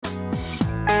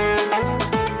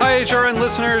HRN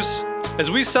listeners.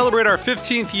 As we celebrate our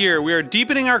 15th year, we are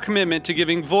deepening our commitment to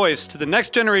giving voice to the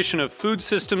next generation of food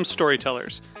systems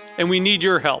storytellers, and we need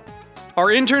your help. Our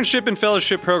internship and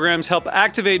fellowship programs help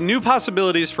activate new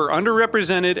possibilities for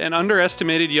underrepresented and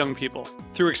underestimated young people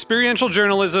through experiential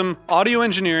journalism, audio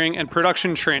engineering, and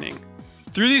production training.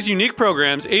 Through these unique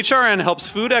programs, HRN helps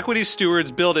food equity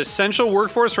stewards build essential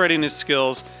workforce readiness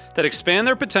skills that expand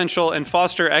their potential and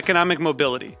foster economic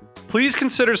mobility. Please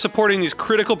consider supporting these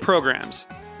critical programs.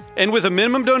 And with a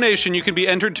minimum donation, you can be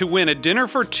entered to win a dinner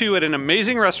for two at an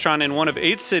amazing restaurant in one of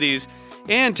 8 cities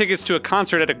and tickets to a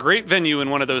concert at a great venue in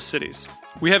one of those cities.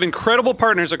 We have incredible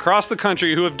partners across the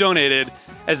country who have donated,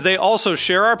 as they also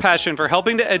share our passion for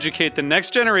helping to educate the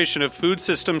next generation of food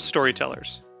systems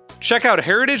storytellers. Check out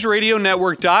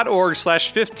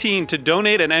heritageradionetwork.org/15 to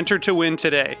donate and enter to win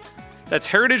today. That's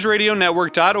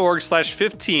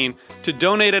heritageradionetwork.org/15 to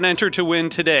donate and enter to win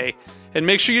today. And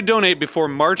make sure you donate before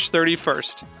March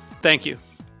 31st. Thank you.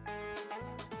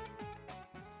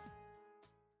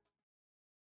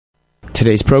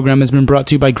 Today's program has been brought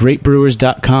to you by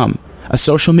GreatBrewers.com, a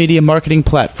social media marketing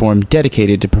platform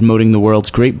dedicated to promoting the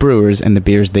world's great brewers and the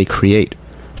beers they create.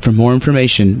 For more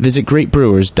information, visit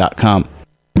GreatBrewers.com.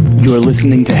 You're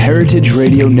listening to Heritage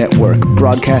Radio Network,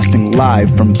 broadcasting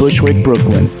live from Bushwick,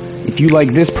 Brooklyn. If you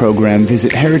like this program,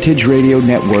 visit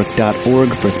heritageradionetwork.org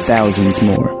for thousands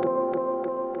more.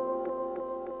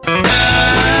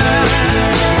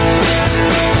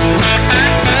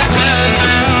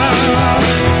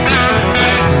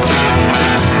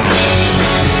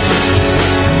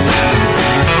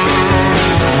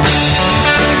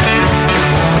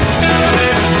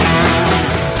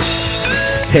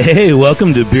 Hey,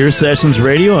 welcome to Beer Sessions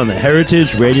Radio on the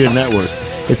Heritage Radio Network.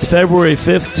 It's February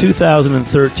 5th,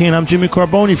 2013. I'm Jimmy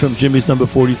Carboni from Jimmy's Number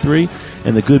 43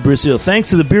 and the Good Beer Seal. Thanks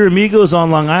to the Beer Amigos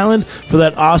on Long Island for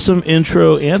that awesome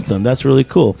intro anthem. That's really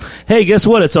cool. Hey, guess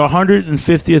what? It's our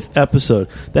 150th episode.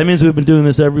 That means we've been doing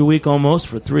this every week almost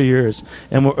for 3 years.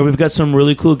 And we've got some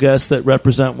really cool guests that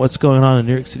represent what's going on in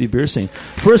the New York City beer scene.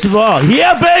 First of all,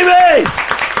 yeah, baby!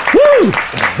 Woo!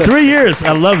 3 years.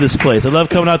 I love this place. I love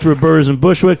coming out to Brewer's in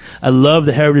Bushwick. I love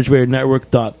the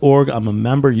heritageradionetwork.org. I'm a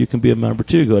member. You can be a member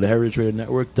too. Go to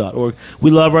heritageradionetwork.org.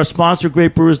 We love our sponsor,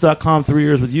 greatbrewers.com. 3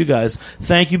 years with you guys.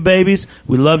 Thank you, babies.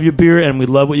 We love your beer, and we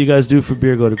love what you guys do for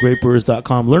beer. Go to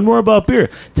greatbrewers.com. Learn more about beer.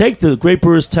 Take the Great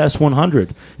Brewers Test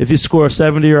 100. If you score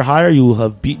 70 or higher, you will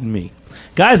have beaten me.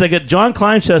 Guys, I got John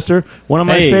Kleinchester, one of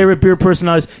my favorite beer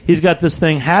personalities. He's got this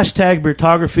thing, hashtag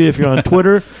Beertography. If you're on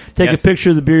Twitter, take a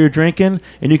picture of the beer you're drinking,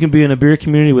 and you can be in a beer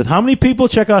community with how many people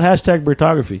check out hashtag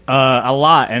Beertography? A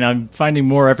lot, and I'm finding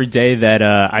more every day that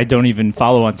I don't even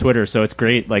follow on Twitter, so it's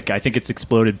great. Like, I think it's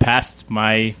exploded past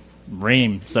my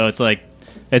reign, so it's like,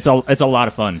 it's a lot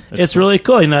of fun. It's really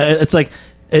cool. You know, it's like,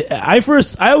 I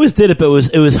always did it, but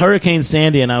it was Hurricane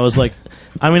Sandy, and I was like,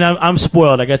 I mean, I'm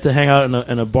spoiled. I got to hang out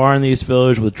in a bar in the East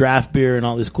Village with draft beer and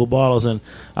all these cool bottles. And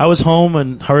I was home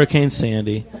in Hurricane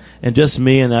Sandy, and just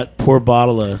me and that poor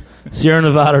bottle of Sierra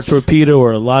Nevada Torpedo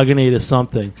or a Lagunitas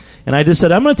something. And I just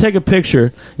said, I'm going to take a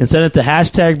picture and send it to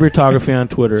hashtag Beertography on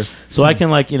Twitter so I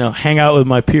can, hang out with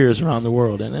my peers around the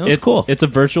world. And it was cool. It's a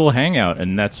virtual hangout,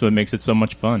 and that's what makes it so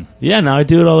much fun. Yeah, now I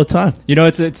do it all the time. You know,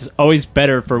 it's always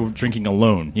better for drinking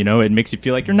alone. You know, it makes you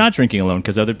feel like you're not drinking alone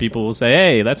because other people will say,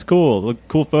 hey, that's cool. Look,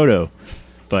 cool photo.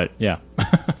 But, yeah.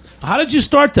 How did you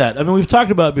start that? I mean, we've talked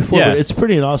about it before, but it's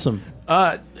pretty awesome.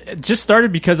 It just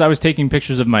started because I was taking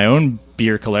pictures of my own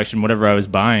beer collection, whatever I was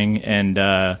buying, and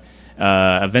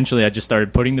eventually I just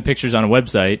started putting the pictures on a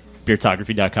website,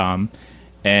 beertography.com,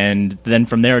 and then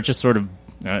from there it just sort of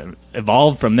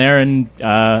evolved from there, and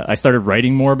I started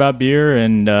writing more about beer,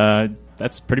 and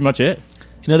that's pretty much it.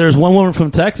 You know, there's one woman from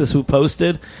Texas who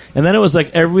posted, and then it was like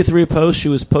every 3 posts she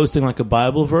was posting like a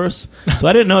Bible verse. So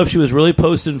I didn't know if she was really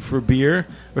posting for beer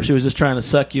or she was just trying to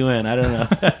suck you in. I don't know.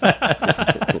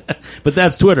 But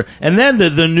that's Twitter. And then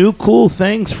the new cool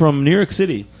things from New York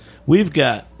City. We've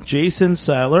got Jason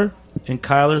Seiler and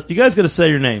Kyler. You guys got to say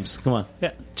your names. Come on.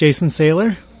 Yeah, Jason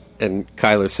Seiler. And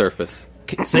Kyler Surface.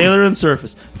 Seiler and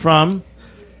Surface from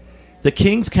the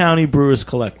Kings County Brewers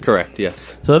Collective. Correct,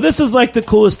 yes. So this is like the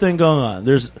coolest thing going on.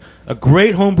 There's a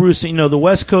great homebrew scene. You know, the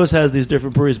West Coast has these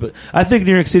different breweries, but I think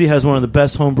New York City has one of the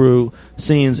best homebrew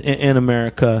scenes in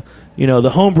America. You know,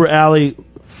 the Homebrew Alley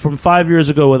from 5 years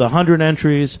ago with 100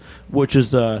 entries, which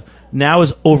is now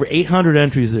is over 800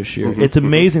 entries this year. Mm-hmm. It's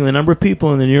amazing the number of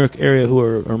people in the New York area who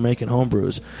are making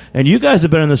homebrews. And you guys have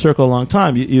been in the circle a long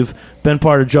time. You've been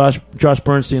part of Josh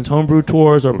Bernstein's homebrew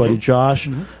tours, our buddy Josh.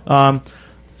 Mm-hmm.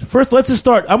 First, let's just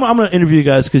start. I'm going to interview you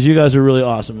guys because you guys are really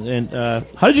awesome. And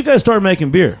how did you guys start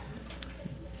making beer?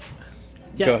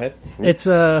 Go ahead. It's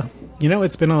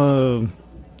it's been a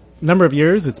number of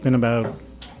years. It's been about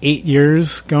 8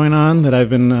 years going on that I've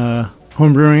been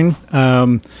home brewing.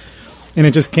 And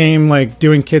it just came like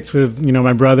doing kits with,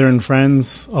 my brother and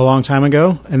friends a long time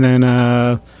ago. And then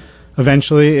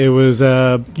eventually it was,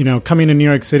 coming to New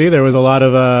York City, there was a lot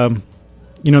of,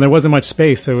 there wasn't much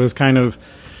space. It was kind of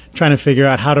trying to figure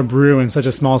out how to brew in such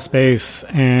a small space.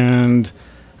 And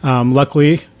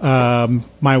luckily,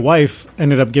 my wife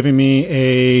ended up giving me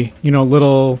a,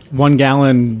 little 1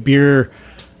 gallon beer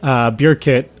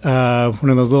kit, one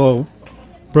of those little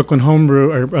Brooklyn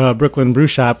homebrew or Brooklyn brew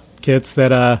shop kits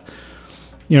that,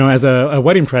 as a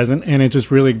wedding present, and it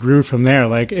just really grew from there.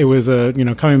 Like it was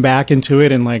coming back into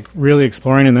it and like really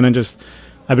exploring, and then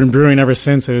I've been brewing ever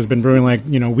since. It has been brewing like,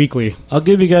 weekly. I'll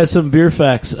give you guys some beer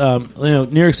facts. New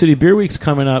York City Beer Week's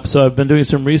coming up, so I've been doing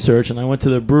some research, and I went to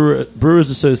the Brewers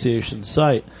Association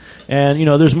site. And,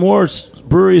 there's more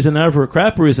breweries than ever,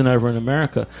 craft breweries than ever in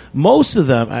America. Most of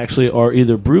them actually are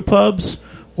either brew pubs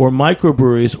or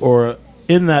microbreweries or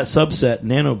in that subset,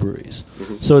 nano breweries.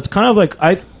 Mm-hmm. So it's kind of like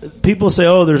people say,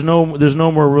 oh, there's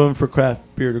no more room for craft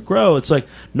beer to grow. It's like,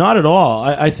 not at all.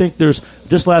 I think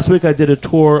just last week I did a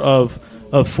tour of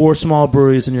 4 small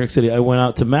breweries in New York City. I went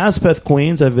out to Maspeth,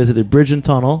 Queens. I visited Bridge and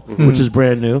Tunnel, which is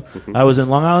brand new. I was in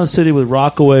Long Island City with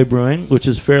Rockaway Brewing, which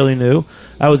is fairly new.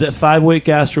 I was at 5-Weight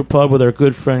Gastropub with our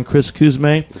good friend Chris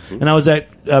Kuzme. And I was at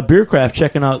Beercraft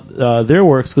checking out their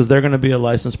works because they're going to be a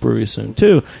licensed brewery soon,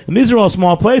 too. And these are all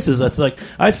small places. I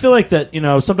feel like that,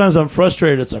 sometimes I'm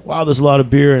frustrated. It's like, wow, there's a lot of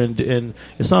beer, and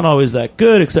it's not always that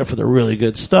good except for the really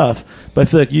good stuff. But I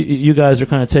feel like you guys are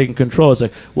kind of taking control. It's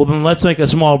like, well, then let's make a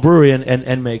small brewery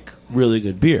and make really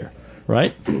good beer.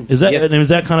 Right? Is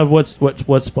that kind of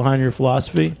what's behind your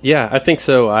philosophy? Yeah, I think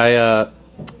so.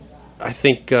 I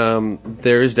think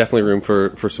there is definitely room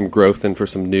for some growth and for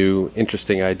some new,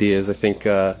 interesting ideas. I think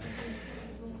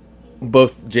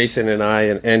both Jason and I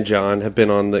and John have been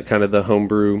on the kind of the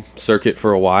homebrew circuit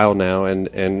for a while now,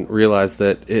 and realized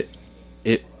that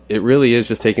it really is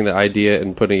just taking the idea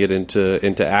and putting it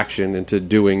into action, into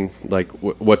doing like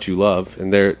what you love.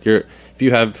 And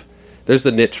there's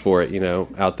the niche for it,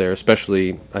 out there.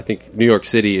 Especially, I think New York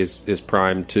City is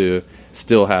primed to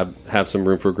still have some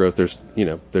room for growth.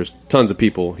 There's tons of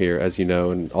people here, as you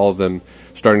know, and all of them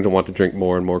starting to want to drink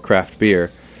more and more craft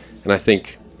beer. And I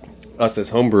think us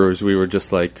as homebrewers, we were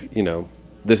just like,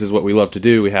 this is what we love to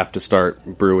do. We have to start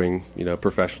brewing,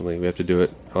 professionally. We have to do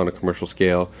it on a commercial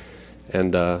scale.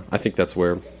 And I think that's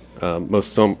where I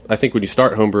think when you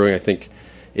start homebrewing, I think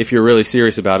if you're really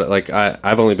serious about it, like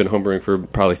I've only been homebrewing for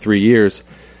probably 3 years,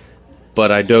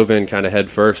 but I dove in kind of head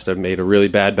first. I made a really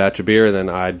bad batch of beer, and then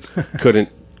I couldn't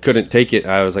take it.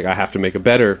 I was like, I have to make a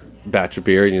better batch of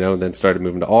beer, and then started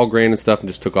moving to all grain and stuff, and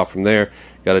just took off from there.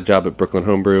 Got a job at Brooklyn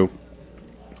Homebrew,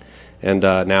 and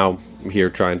now I'm here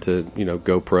trying to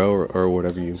go pro or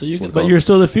whatever you. So but you're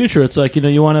still the future. It's like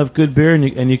you want to have good beer,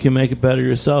 and you can make it better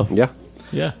yourself. Yeah.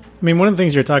 I mean, one of the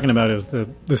things you're talking about is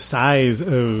the size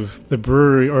of the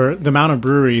brewery or the amount of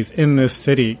breweries in this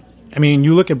city. I mean,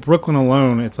 you look at Brooklyn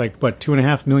alone, it's like,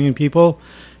 2.5 million people,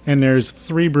 and there's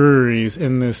 3 breweries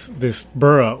in this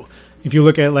borough. If you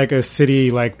look at like a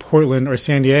city like Portland or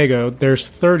San Diego, there's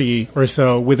 30 or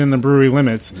so within the brewery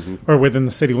limits or within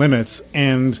the city limits.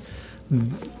 And,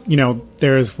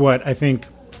 there's I think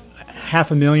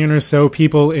 500,000 or so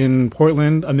people in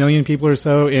Portland, 1 million people or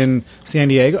so in San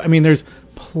Diego. I mean, there's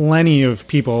plenty of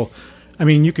people. I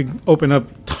mean, you could open up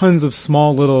tons of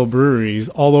small little breweries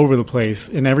all over the place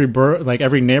in every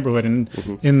every neighborhood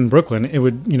in Brooklyn. It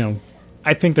would,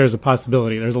 I think there's a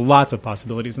possibility. There's lots of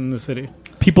possibilities in the city.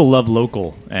 People love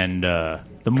local, and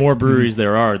the more breweries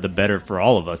there are, the better for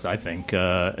all of us, I think.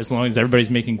 As long as everybody's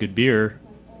making good beer,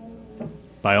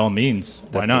 by all means,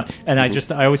 why not? And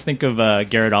I always think of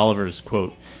Garrett Oliver's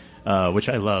quote, which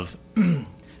I love.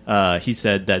 He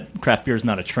said that craft beer is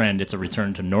not a trend; it's a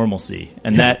return to normalcy,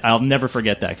 and that I'll never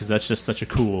forget that because that's just such a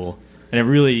cool, and it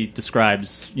really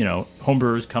describes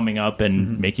homebrewers coming up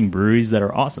and making breweries that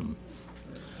are awesome.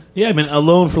 Yeah, I mean,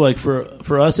 alone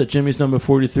for us at Jimmy's number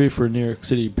 43 for New York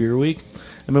City Beer Week.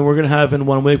 I mean, we're going to have in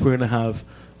 1 week we're going to have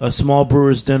a small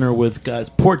brewers dinner with guys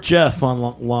Port Jeff on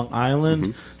Long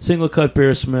Island, Single Cut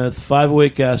Beersmith,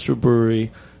 508 Gastro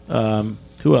Brewery.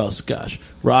 Who else? Gosh,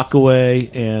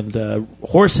 Rockaway and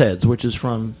Horseheads, which is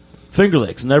from Finger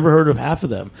Lakes. Never heard of half of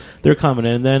them. They're coming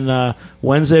in. And then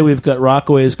Wednesday we've got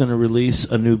Rockaway is going to release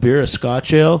a new beer, a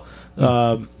Scotch Ale.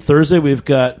 Thursday we've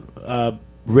got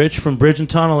Rich from Bridge and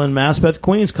Tunnel in Maspeth,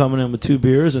 Queens, coming in with 2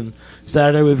 beers. And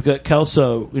Saturday we've got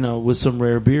Kelso, with some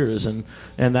rare beers. And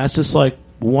that's just like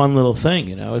one little thing.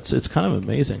 It's kind of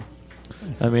amazing.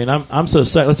 I mean, I'm so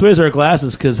psyched. Let's raise our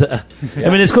glasses because, I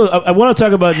mean, it's cool. I want to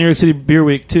talk about New York City Beer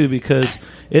Week, too, because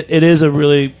it is a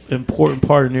really important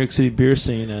part of New York City beer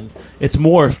scene, and it's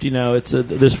morphed.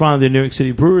 There's finally the New York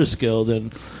City Brewers Guild,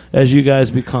 and as you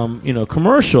guys become,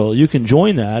 commercial, you can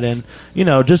join that. And,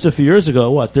 just a few years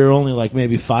ago, there were only like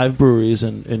maybe 5 breweries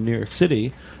in New York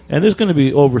City, and there's going to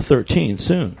be over 13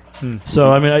 soon.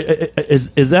 So, I mean,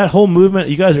 is that whole movement,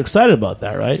 you guys are excited about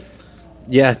that, right?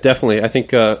 Yeah, definitely. I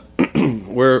think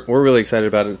we're really excited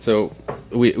about it. So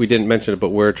we didn't mention it,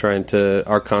 but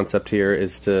our concept here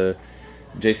is to,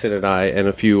 Jason and I and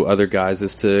a few other guys,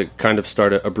 is to kind of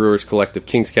start a Brewers Collective,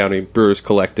 Kings County Brewers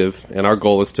Collective, and our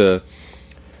goal is to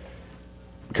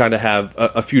kind of have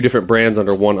a few different brands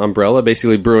under one umbrella,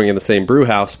 basically brewing in the same brew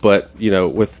house, but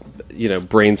with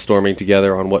brainstorming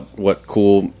together on what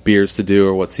cool beers to do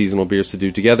or what seasonal beers to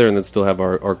do together, and then still have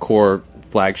our core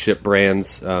flagship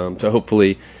brands to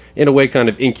hopefully, in a way, kind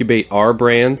of incubate our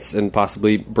brands and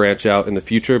possibly branch out in the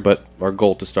future. But our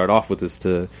goal to start off with is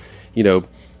to,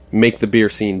 make the beer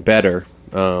scene better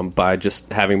by just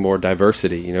having more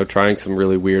diversity. Trying some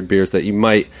really weird beers that in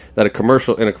a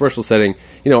commercial setting,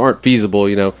 aren't feasible.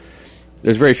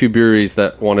 There's very few breweries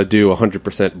that want to do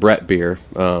 100% Brett beer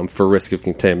for risk of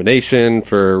contamination,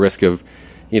 for risk of,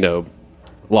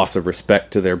 loss of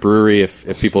respect to their brewery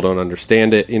if people don't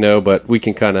understand it, but we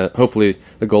can kind of, hopefully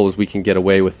the goal is we can get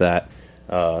away with that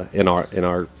in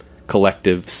our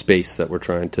collective space that we're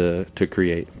trying to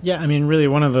create. Yeah, I mean, really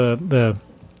one of the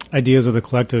ideas of the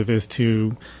collective is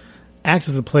to act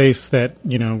as a place that,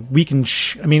 we can,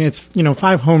 it's, 5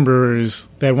 homebrewers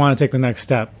that want to take the next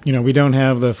step. We don't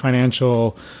have the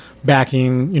financial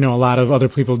backing, a lot of other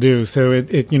people do. So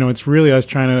it's really us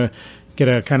trying to get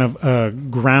a kind of a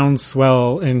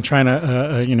groundswell and trying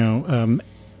to,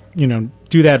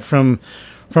 do that from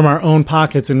our own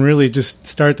pockets and really just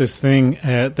start this thing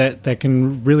that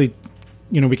can really,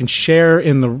 we can share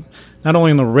in not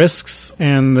only in the risks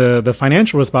and the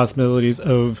financial responsibilities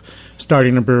of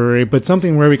starting a brewery, but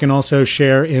something where we can also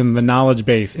share in the knowledge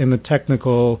base, in the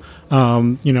technical,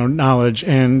 knowledge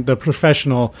and the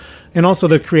professional, and also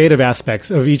the creative aspects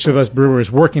of each of us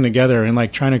brewers working together and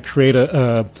like trying to create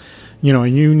a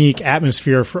unique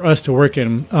atmosphere for us to work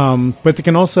in. But they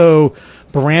can also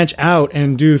branch out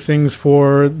and do things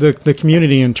for the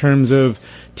community in terms of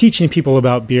teaching people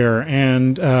about beer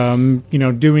and,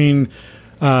 doing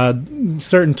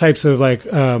certain types of like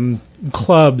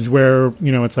clubs where,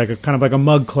 it's like a kind of like a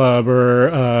mug club or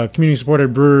a community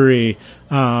supported brewery.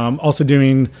 Also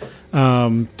doing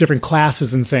different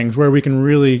classes and things where we can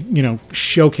really,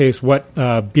 showcase what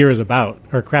beer is about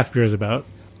or craft beer is about.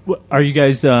 Are you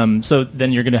guys? So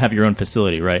then you're going to have your own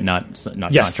facility, right? Not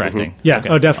yes. Contracting. Mm-hmm. Yeah. Okay.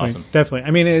 Oh, definitely, Awesome. definitely.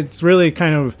 I mean, it's really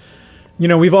kind of,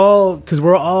 we've all, because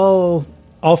we're all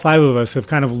 5 of us have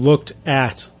kind of looked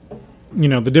at,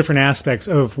 the different aspects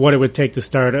of what it would take to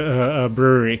start a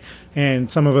brewery, and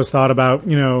some of us thought about,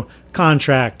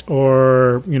 contract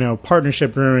or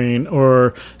partnership brewing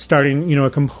or starting, a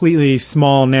completely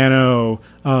small nano.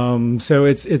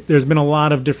 So there's been a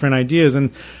lot of different ideas,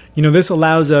 and this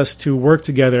allows us to work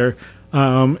together.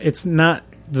 It's not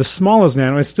the smallest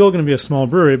nano. It's still going to be a small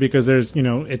brewery because there's,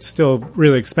 it's still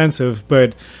really expensive,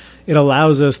 but it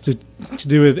allows us to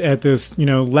do it at this,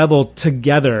 level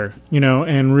together,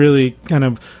 and really kind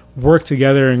of work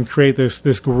together and create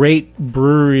this great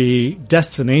brewery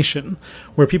destination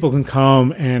where people can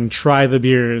come and try the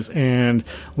beers and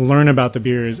learn about the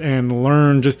beers and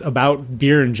learn just about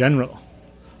beer in general.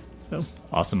 So.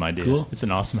 Awesome idea. Cool. It's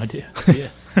an awesome idea. Yeah.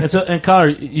 And Connor,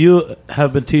 you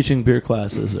have been teaching beer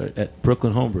classes at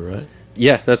Brooklyn Homebrew, right?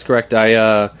 Yeah, that's correct.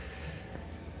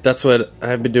 That's what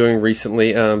I've been doing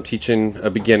recently, teaching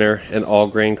a beginner and all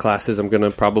grain classes. I'm going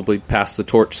to probably pass the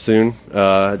torch soon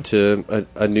to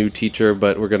a new teacher,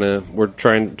 but we're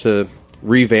trying to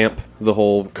revamp the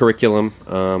whole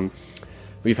curriculum.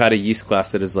 We've had a yeast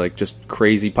class that is like just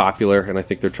crazy popular, and I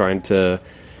think they're trying to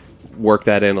work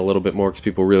that in a little bit more because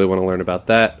people really want to learn about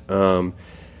that. I'm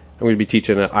going to be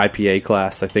teaching an IPA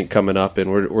class, I think, coming up,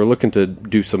 and we're looking to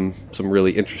do some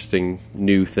really interesting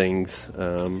new things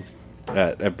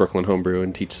at Brooklyn Homebrew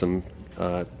and teach some,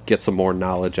 get some more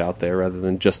knowledge out there rather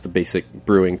than just the basic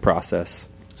brewing process.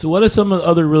 So what are some of the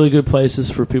other really good places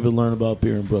for people to learn about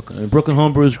beer in Brooklyn? I mean, Brooklyn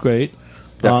Homebrew is great.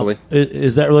 Definitely.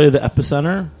 Is that really the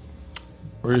epicenter?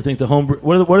 Or do you think the homebrew...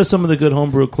 What are some of the good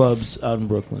homebrew clubs out in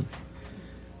Brooklyn?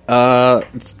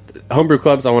 Homebrew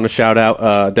clubs, I want to shout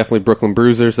out definitely Brooklyn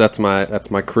Bruisers. That's my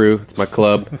crew. It's my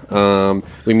club.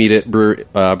 We meet at Brewery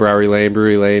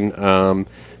Lane,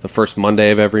 the first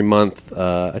Monday of every month.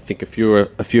 I think a few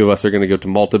of us are going to go to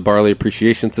Malted Barley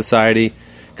Appreciation Society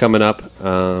coming up.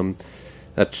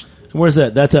 Where's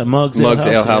that? That's at Muggs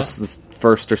Ale House, the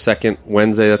first or second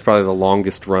Wednesday. That's probably the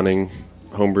longest running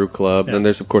homebrew club. Then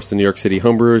there's, of course, the New York City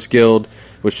Homebrewers Guild,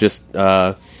 which just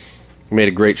made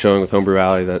a great showing with Homebrew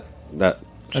Alley. That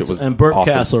shit was and Burt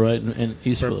awesome. Castle, right, in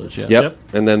East Village. Yeah. Yep.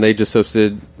 And then they just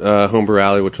hosted Homebrew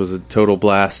Alley, which was a total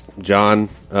blast. John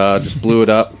just blew it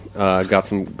up. Got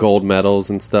some gold medals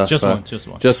and stuff. Just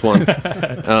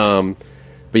one.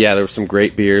 But yeah, there were some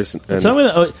great beers. And Tell me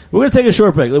that, we're going to take a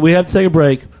short break. We have to take a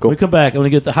break. Cool. When we come back, I'm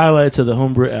going to get the highlights of the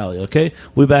Homebrew Alley, okay?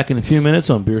 We'll be back in a few minutes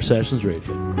on Beer Sessions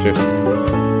Radio. Cheers.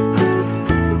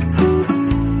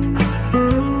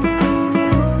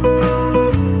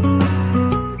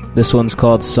 This one's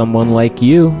called Someone Like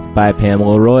You by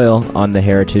Pamela Royal on the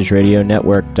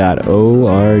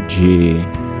heritageradionetwork.org.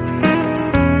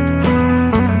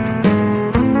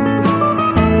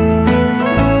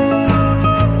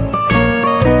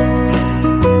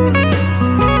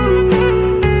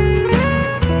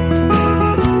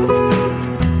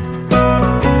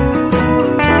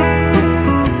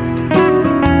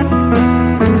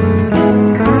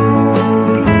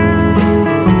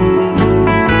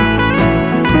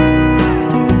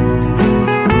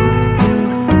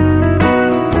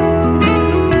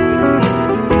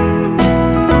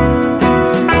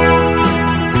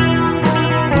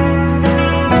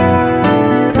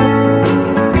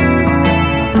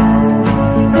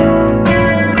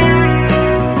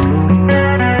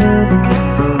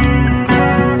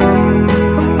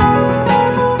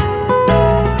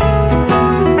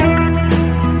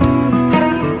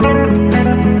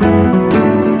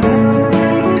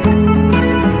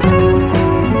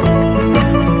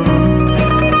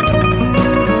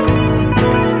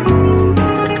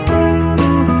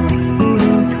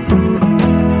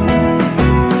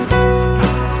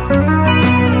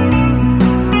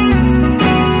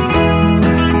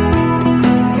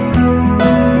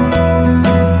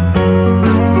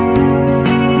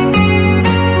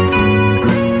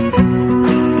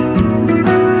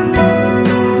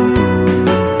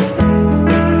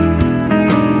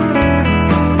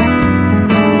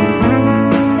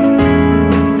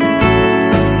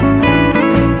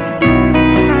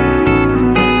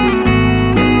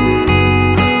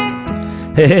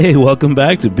 Hey, welcome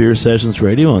back to Beer Sessions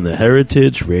Radio on the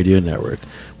Heritage Radio Network.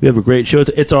 We have a great show.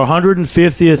 It's our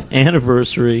 150th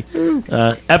anniversary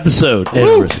episode.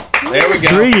 Anniversary. There we go.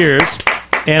 3 years.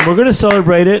 And we're going to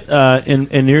celebrate it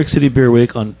in New York City Beer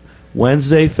Week on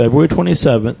Wednesday, February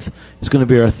 27th. It's going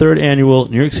to be our third annual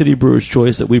New York City Brewers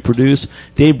Choice that we produce.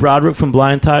 Dave Broderick from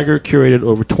Blind Tiger curated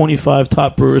over 25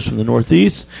 top brewers from the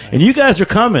Northeast. And you guys are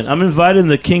coming. I'm inviting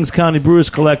the Kings County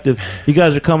Brewers Collective. You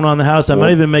guys are coming on the house. I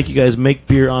might even make you guys make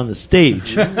beer on the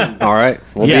stage. All right.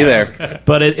 We'll be there.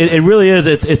 But it really is.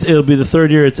 It'll be the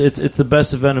third year. It's the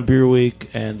best event of Beer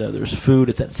Week, and there's food.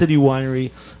 It's at City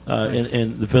Winery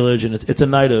in the Village, and it's a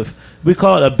night of, we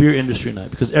call it a beer industry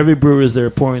night because every brewer is there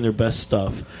pouring their best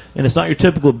stuff. And it's not your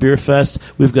typical beer fest.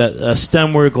 We've got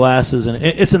stemware glasses, and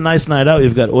it's a nice night out.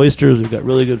 We've got oysters. We've got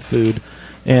really good food.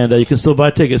 And you can still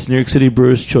buy tickets,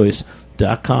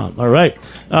 NewYorkCityBrewersChoice.com. All right.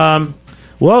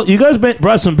 Well, you guys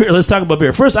brought some beer. Let's talk about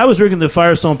beer. First, I was drinking the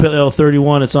Firestone Pale Ale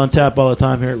 31. It's on tap all the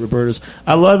time here at Roberta's.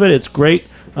 I love it. It's great.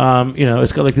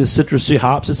 It's got like this citrusy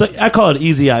hops. It's like, I call it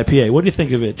easy IPA. What do you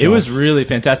think of it, John? It was really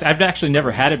fantastic. I've actually never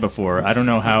had it before. I don't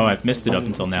know how I've missed it up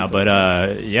until now, but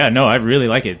I really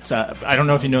like it. I don't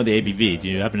know if you know the ABV. Do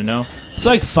you happen to know? It's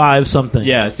like 5 something.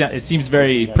 Yeah, it seems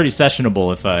pretty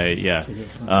sessionable.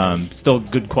 Still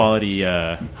good quality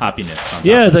hoppiness.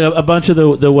 Yeah, it's like a bunch of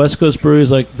the West Coast breweries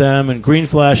like them, and Green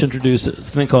Flash introduced this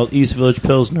thing called East Village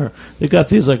Pilsner. They got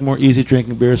these like more easy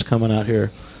drinking beers coming out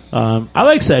here. I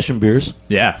like session beers.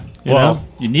 Yeah. You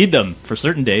you need them for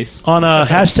certain days. On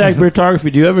hashtag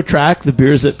Beertography, do you ever track the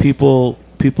beers that people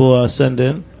send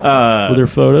in with their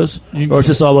photos? Or it's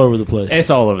just all over the place? It's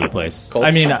all over the place. Cool.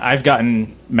 I mean, I've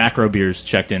gotten macro beers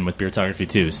checked in with Beertography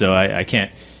too, so I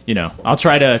can't, I'll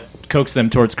try to coax them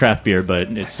towards craft beer, but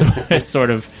it's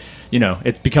sort of,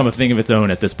 it's become a thing of its own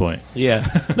at this point.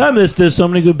 Yeah. No, there's so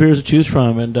many good beers to choose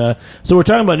from. And so we're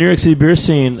talking about New York City beer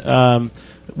scene.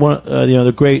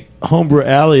 The great Homebrew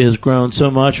Alley has grown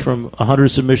so much from 100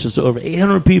 submissions to over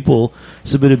 800 people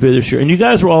submitted beer this year. And you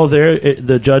guys were all there.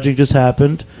 The judging just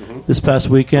happened this past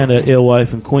weekend at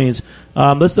Alewife in Queens.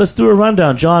 Let's do a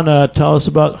rundown. John, tell us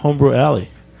about Homebrew Alley.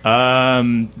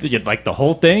 Like the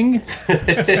whole thing?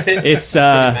 It's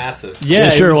massive. Yeah,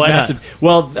 sure. Why massive. not?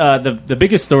 Well, the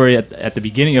biggest story at the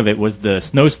beginning of it was the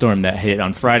snowstorm that hit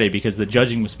on Friday because the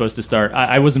judging was supposed to start.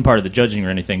 I wasn't part of the judging or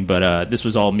anything, but this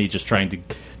was all me just trying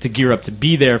to gear up to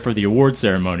be there for the award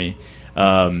ceremony.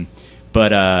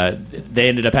 But they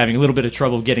ended up having a little bit of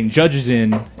trouble getting judges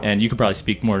in, and you could probably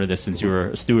speak more to this since you were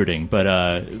stewarding.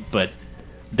 But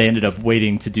they ended up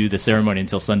waiting to do the ceremony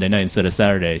until Sunday night instead of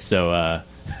Saturday. So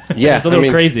yeah, it was a little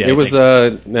crazy. It was. I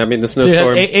mean, the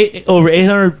snowstorm. Over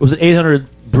 800. Was it 800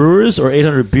 brewers or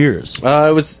 800 beers?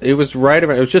 It was right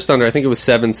around. It was just under. I think it was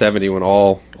 770 when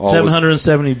all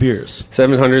 770 beers.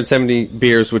 770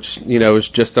 beers, which is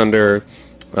just under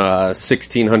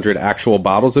 1,600 actual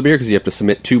bottles of beer, because you have to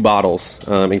submit 2 bottles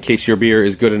in case your beer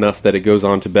is good enough that it goes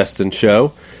on to Best in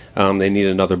Show. They need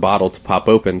another bottle to pop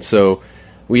open, so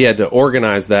we had to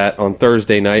organize that on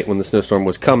Thursday night when the snowstorm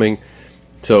was coming.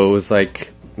 So it was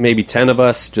like maybe 10 of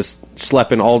us just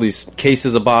schlepping all these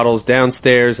cases of bottles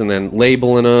downstairs and then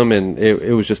labeling them, and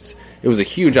it was a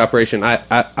huge operation.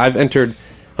 I've entered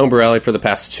Homebrew Alley for the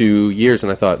past 2 years,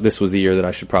 and I thought this was the year that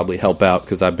I should probably help out,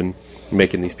 because I've been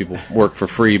making these people work for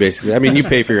free, basically. I mean, you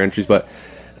pay for your entries, but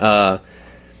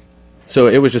so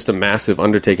it was just a massive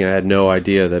undertaking. I had no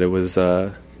idea that it was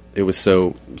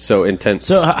so intense.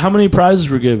 So how many prizes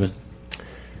were given?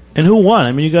 And who won?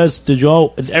 I mean, you guys, did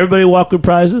everybody walk with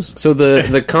prizes? So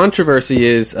the controversy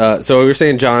is, so we were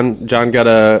saying John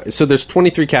got so there's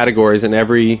 23 categories, and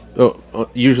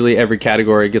usually every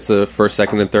category gets a first,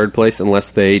 second, and third place,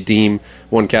 unless they deem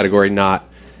one category not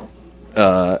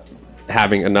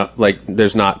having enough, like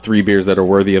there's not 3 beers that are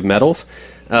worthy of medals.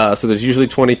 So there's usually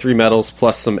 23 medals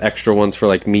plus some extra ones for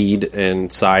like mead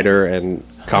and cider and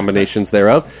combinations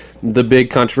thereof. The big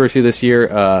controversy this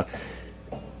year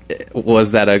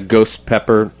was that a ghost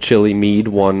pepper chili mead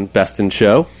won Best in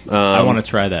Show. I want to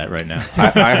try that right now.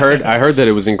 I heard that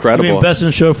it was incredible. You mean Best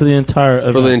in Show for the entire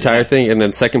event? For the entire thing, and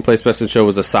then second place Best in Show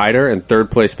was a cider, and third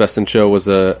place Best in Show was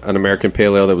an American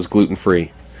Pale Ale that was gluten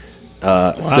free.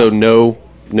 Wow. So no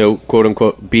quote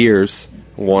unquote beers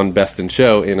won Best in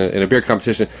Show in a beer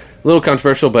competition. A little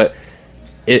controversial, but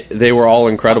they were all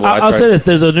incredible. I'll say that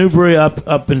there's a new brewery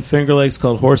up in Finger Lakes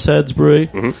called Horseheads Brewery,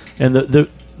 and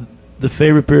the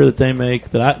favorite beer that they make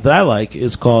that I like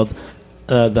is called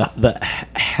the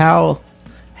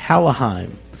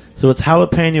Halaheim. So it's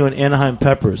jalapeno and Anaheim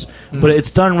peppers, but it's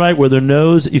done right where their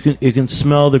nose you can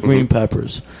smell the green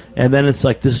peppers, and then it's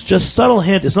like this just subtle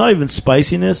hint. It's not even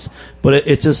spiciness, but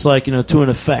it's just like to an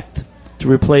effect to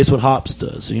replace what hops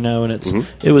does, and it's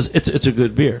a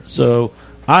good beer. So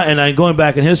I going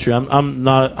back in history,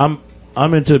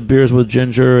 I'm into beers with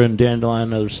ginger and dandelion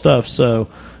and other stuff. So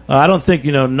I don't think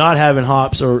not having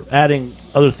hops or adding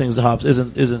other things to hops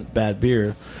isn't bad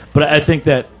beer, but I think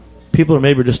that people are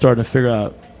maybe just starting to figure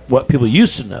out what people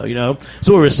used to know,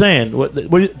 So what we're saying,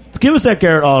 give us that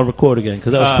Garrett Oliver quote again,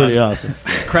 because that was pretty awesome.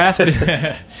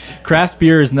 Craft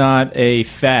beer is not a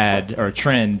fad or a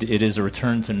trend; it is a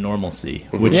return to normalcy.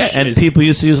 Which and people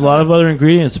used to use a lot of other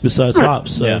ingredients besides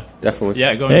hops. So. Yeah, definitely.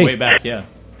 Yeah, going way back. Yeah.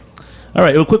 All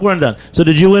right, well, quick rundown. So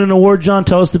did you win an award, John?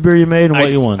 Tell us the beer you made and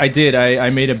what you won. I did. I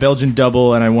made a Belgian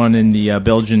double, and I won in the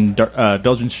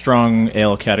Belgian Strong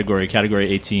Ale category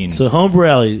 18. So Homebrew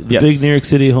Alley, the big New York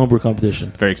City homebrew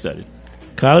competition. Very excited.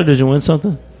 Kyler, did you win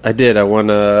something? I did. I won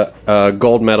a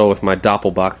gold medal with my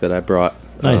Doppelbock that I brought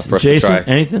nice. for us Jason, to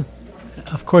try. Anything?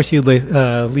 Of course you'd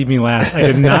leave me last. I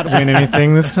did not win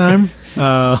anything this time.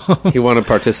 He won a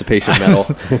participation medal.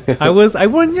 I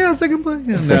won, second place.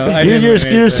 Yeah, no,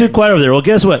 you're too quiet over there. Well,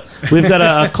 guess what? We've got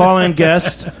a call-in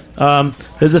guest.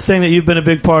 There's a thing that you've been a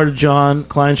big part of, John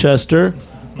Kleinchester.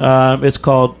 It's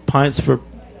called Pints for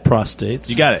Prostates.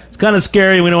 You got it. It's kind of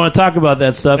scary. We don't want to talk about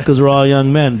that stuff because we're all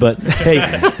young men. But,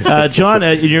 hey, John,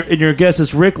 in your guest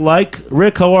is Rick Like.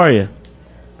 Rick, how are you?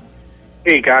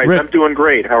 Hey, guys, Rick. I'm doing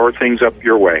great. How are things up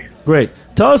your way? Great.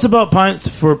 Tell us about Pints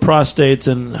for Prostates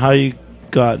and how you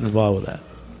got involved with that.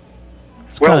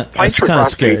 Pints for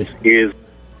Prostates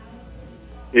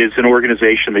is an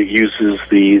organization that uses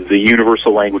the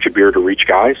universal language of beer to reach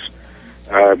guys.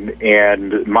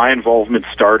 And my involvement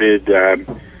started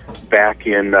back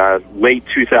in late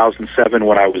 2007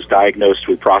 when I was diagnosed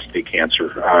with prostate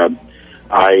cancer.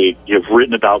 I have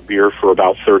written about beer for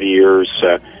about 30 years.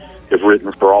 Have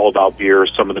written for All About Beer,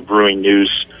 some of the brewing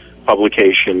news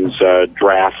publications,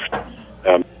 Draft,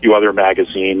 a few other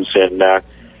magazines, and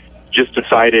just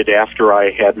decided after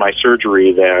I had my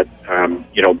surgery that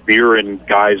beer and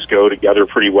guys go together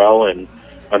pretty well, and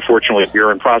unfortunately, beer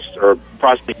and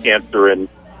prostate cancer and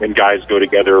guys go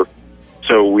together.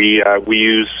 So we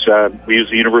use the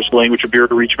universal language of beer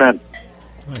to reach men.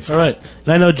 Nice. All right.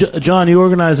 And I know, John, you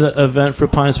organized an event for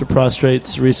Pints for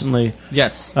Prostates recently.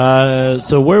 Yes.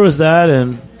 So where was that,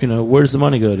 and where does the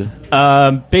money go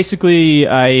to? Basically,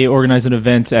 I organized an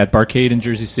event at Barcade in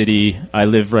Jersey City. I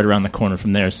live right around the corner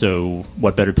from there, so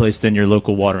what better place than your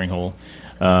local watering hole?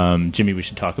 Jimmy, we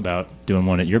should talk about doing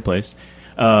one at your place.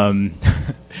 And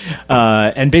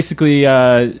basically,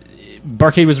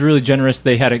 Barcade was really generous.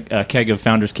 They had a keg of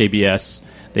Founders KBS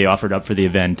they offered up for the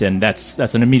event, and that's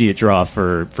an immediate draw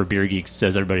for beer geeks,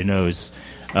 as everybody knows.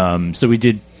 So we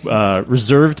did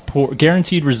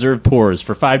guaranteed reserved pours.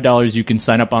 For $5, you can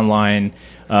sign up online,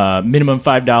 minimum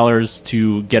 $5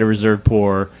 to get a reserved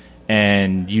pour,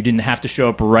 and you didn't have to show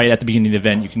up right at the beginning of the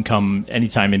event. You can come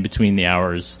anytime in between the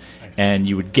hours, and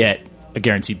you would get a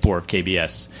guaranteed pour of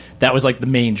KBS. That was like the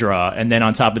main draw, and then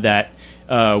on top of that,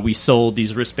 we sold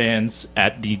these wristbands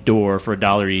at the door for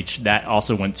 $1 each. That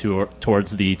also went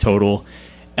towards the total.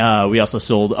 We also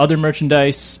sold other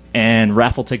merchandise and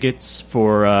raffle tickets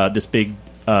for this big,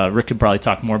 Rick could probably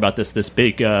talk more about this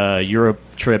big Europe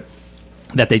trip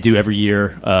that they do every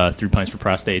year through Pints for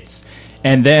Prostates.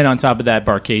 And then on top of that,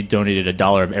 Barcade donated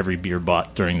 $1 of every beer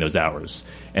bought during those hours.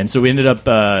 And so we ended up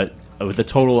with a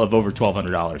total of over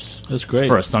 $1,200. That's great.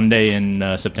 For a Sunday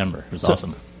in September. It was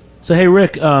awesome. So, hey,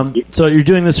 Rick, so you're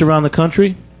doing this around the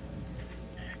country?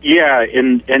 Yeah,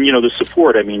 and the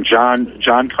support. I mean,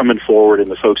 John coming forward and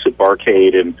the folks at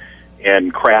Barcade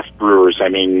and craft brewers. I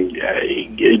mean,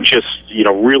 just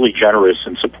really generous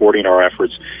in supporting our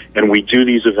efforts. And we do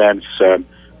these events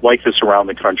like this around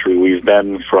the country. We've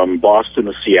been from Boston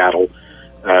to Seattle,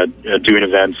 doing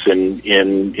events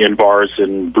in bars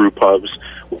and brew pubs.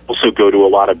 We also go to a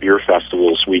lot of beer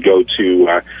festivals. We go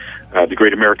to the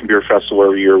Great American Beer Festival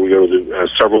every year. We go to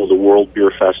several of the World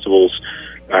Beer Festivals.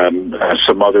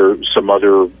 Some other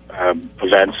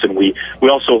events, and we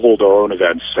also hold our own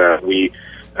events.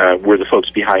 We're the folks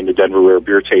behind the Denver Rare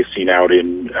Beer Tasting out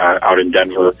in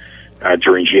Denver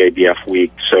during GABF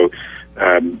week. So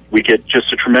we get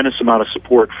just a tremendous amount of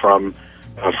support from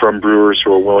brewers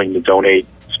who are willing to donate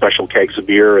special kegs of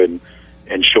beer and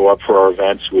show up for our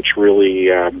events, which really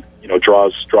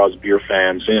draws beer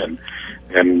fans in.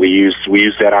 And we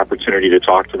use that opportunity to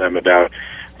talk to them about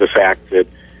the fact that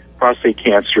prostate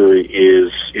cancer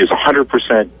is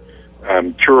 100%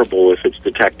 curable if it's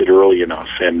detected early enough,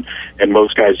 and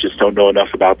most guys just don't know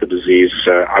enough about the disease.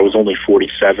 I was only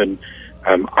 47.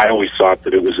 I always thought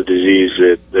that it was a disease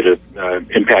that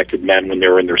impacted men when they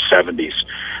were in their 70s.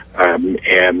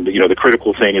 And the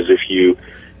critical thing is if you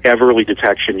have early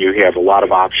detection, you have a lot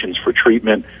of options for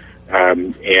treatment,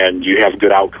 and you have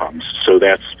good outcomes. So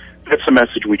that's the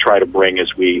message we try to bring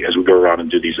as we go around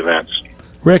and do these events.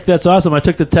 Rick, that's awesome. I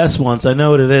took the test once. I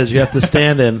know what it is. You have to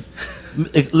stand in.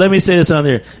 Let me say this on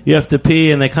there. You have to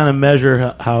pee, and they kind of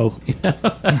measure how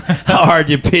hard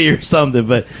you pee or something.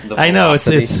 But I know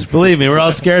it's believe me, we're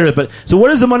all scared of it. But so, what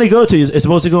does the money go to? It's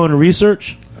supposed to go into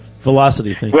research,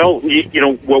 velocity. Well,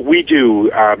 what we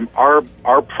do.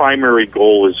 Our primary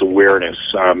goal is awareness.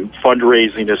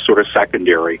 Fundraising is sort of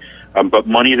secondary, but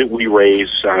money that we raise,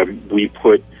 we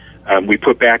put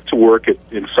back to work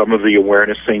in some of the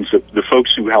awareness things. The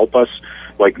folks who help us,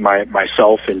 like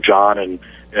myself and John and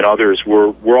others,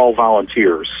 we're all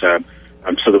volunteers.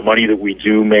 So the money that we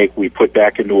do make, we put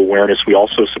back into awareness. We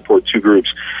also support two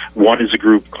groups. One is a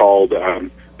group called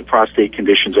the Prostate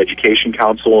Conditions Education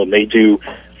Council, and they do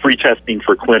free testing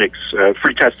clinics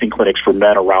for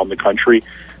men around the country.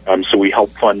 So we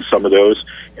help fund some of those.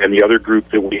 And the other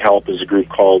group that we help is a group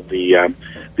called the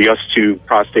US2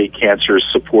 Prostate Cancer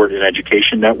Support and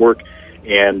Education Network,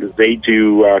 and they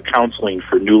do counseling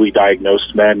for newly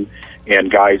diagnosed men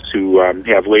and guys who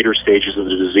have later stages of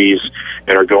the disease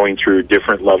and are going through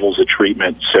different levels of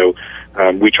treatment. So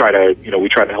we try to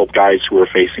help guys who are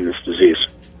facing this disease.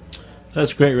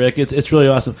 That's great, Rick. It's really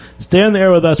awesome. Stay on the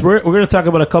air with us. We're going to talk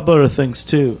about a couple other things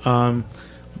too.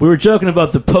 We were joking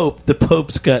about the Pope. The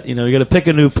Pope's got, you got to pick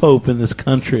a new Pope in this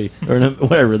country, or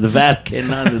whatever, the Vatican,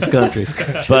 not in this country.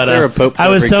 But I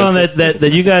was telling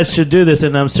that you guys should do this,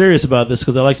 and I'm serious about this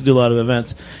because I like to do a lot of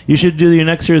events. You should do your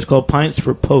next series called Pints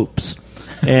for Popes.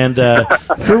 And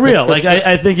for real, like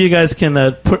I think you guys can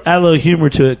add a little humor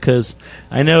to it because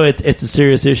I know it's a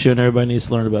serious issue and everybody needs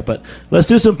to learn about it. But let's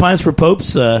do some Pints for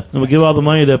Popes, and we'll give all the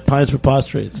money to Pints for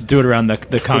Prostrates. Do it around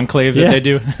the conclave that they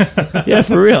do. Yeah,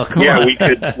 for real. Come on.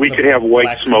 we could have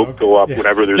white smoke go up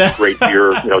whenever there's a great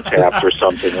beer tapped or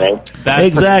something, right?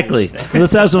 Exactly.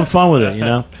 Let's have some fun with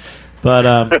it,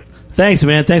 But thanks,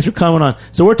 man. Thanks for coming on.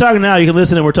 So we're talking now. You can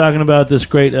listen, and we're talking about this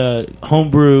great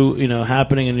homebrew,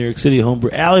 happening in New York City,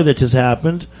 Homebrew Alley that just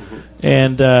happened.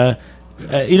 And,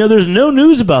 there's no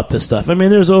news about this stuff. I mean,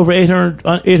 there's over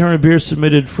 800 beers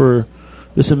submitted for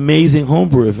this amazing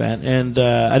homebrew event, and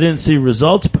I didn't see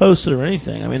results posted or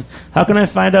anything. I mean, how can I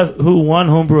find out who won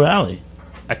Homebrew Alley?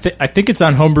 I think it's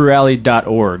on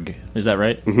homebrewrally.org. Is that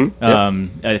right? Mm-hmm.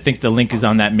 Yep. I think the link is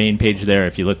on that main page there.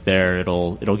 If you look there,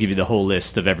 it'll give you the whole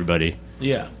list of everybody.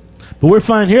 Yeah. But we're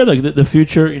fine here. Like the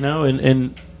future,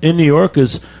 in New York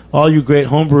is all you great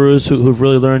homebrewers who've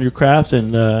really learned your craft,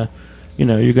 and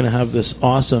you're going to have this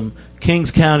awesome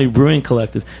Kings County Brewing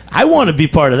Collective. I want to be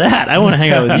part of that. I want to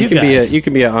hang out with you guys. You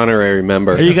can be an honorary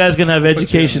member. Are you guys going to have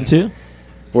education too?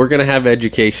 We're going to have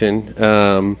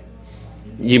education.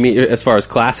 You mean as far as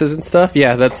classes and stuff?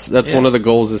 Yeah, that's one of the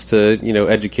goals is to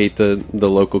educate the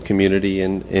local community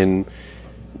and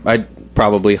I'd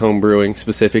probably homebrewing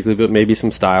specifically, but maybe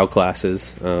some style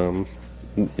classes.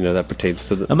 That pertains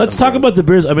to the. And let's talk about the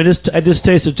beers. I mean, I just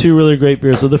tasted two really great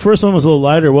beers. So the first one was a little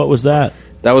lighter. What was that?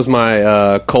 That was my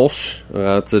Kolsch.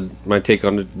 It's my take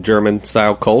on the German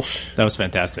style Kolsch. That was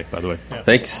fantastic, by the way. Yeah.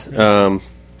 Thanks.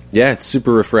 It's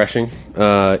super refreshing,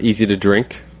 easy to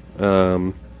drink.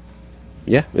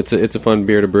 It's a fun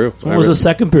beer to brew. What was the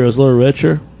second beer? It was a little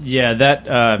richer. Yeah, that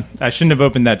I shouldn't have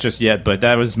opened that just yet, but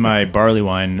that was my barley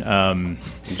wine.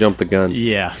 Jumped the gun.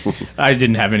 Yeah, I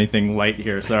didn't have anything light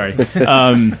here. Sorry.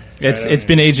 It's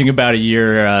been aging about a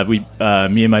year. Me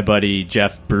and my buddy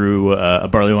Jeff brew a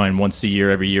barley wine once a year,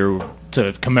 every year,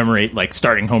 to commemorate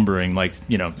starting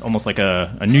homebrewing, almost like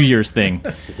a New Year's thing.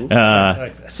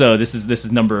 So this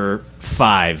is number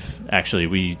 5 actually.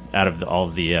 We out of all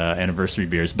of the anniversary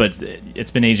beers, but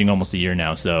it's been aging almost a year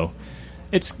now, so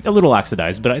it's a little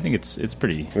oxidized, but I think it's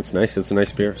pretty. It's nice. It's a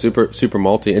nice beer. Super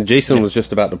malty. And Jason was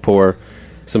just about to pour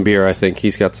some beer. I think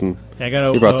he's got some. He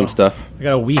brought some stuff. I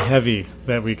got a wee heavy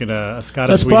that we could a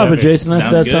Scottish. Let's pop it, Jason.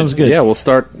 That sounds good. Yeah, we'll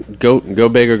start go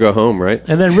big or go home, right?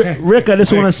 And then Rick, I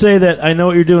just want to say that I know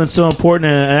what you're doing is so important,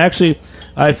 and actually,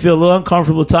 I feel a little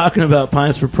uncomfortable talking about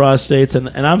Pints for Prostates,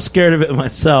 and I'm scared of it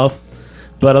myself.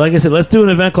 But like I said, let's do an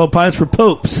event called Pints for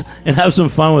Popes and have some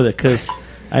fun with it, because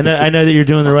I know that you're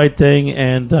doing the right thing,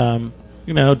 and down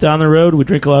the road we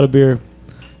drink a lot of beer.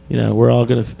 We're all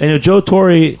gonna. And Joe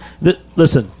Torre,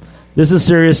 listen, this is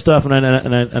serious stuff, and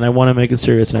I want to make it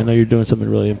serious. And I know you're doing something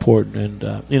really important. And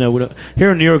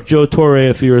here in New York, Joe Torre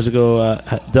a few years ago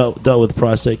dealt with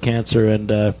prostate cancer,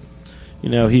 and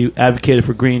he advocated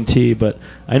for green tea. But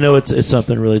I know it's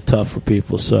something really tough for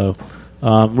people. So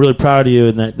I'm really proud of you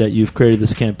and that you've created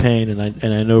this campaign.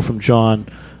 And I know from John,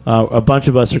 a bunch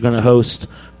of us are going to host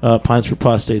Pints for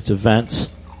Prostates events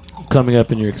coming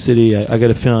up in New York City. I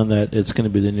got a feeling that it's going to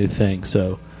be the new thing.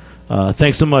 So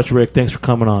thanks so much, Rick. Thanks for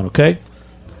coming on, okay?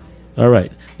 All right.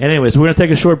 Anyways, we're going to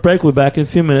take a short break. We'll be back in a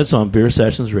few minutes on Beer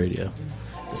Sessions Radio.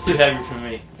 It's too heavy for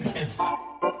me.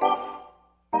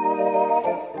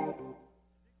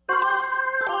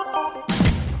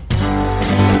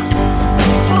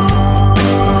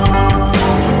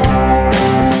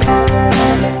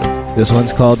 This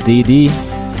one's called DD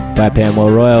by Pamela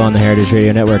Royal on the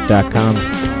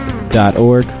heritageradionetwork.com.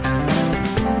 .org.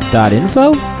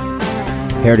 .info?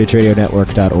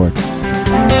 heritageradionetwork.org.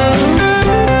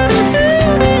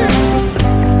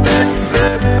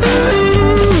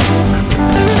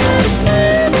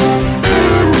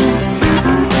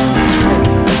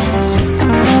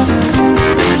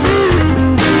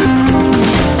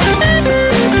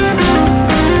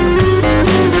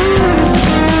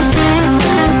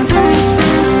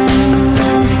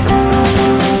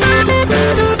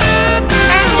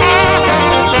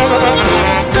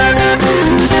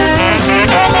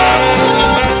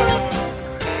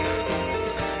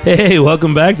 Hey,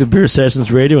 welcome back to Beer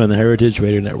Sessions Radio on the Heritage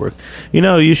Radio Network.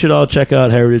 You should all check out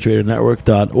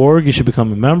heritageradionetwork.org. You should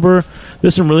become a member.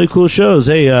 There's some really cool shows.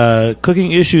 Hey,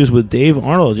 Cooking Issues with Dave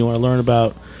Arnold. You want to learn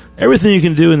about everything you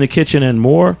can do in the kitchen and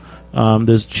more.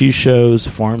 There's cheese shows,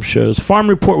 Farm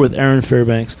Report with Aaron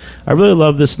Fairbanks. I really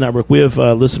love this network. We have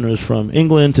listeners from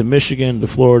England to Michigan to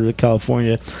Florida to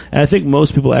California, and I think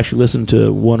most people actually listen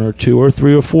to 1 or 2 or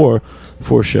 3 or 4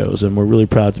 shows, and we're really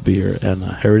proud to be here on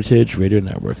Heritage Radio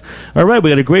Network. All right, we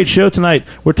got a great show tonight.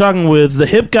 We're talking with the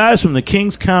hip guys from the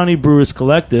Kings County Brewers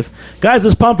Collective. Guys,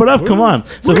 let's pump it up. Come on.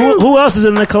 So who else is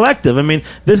in the collective? I mean,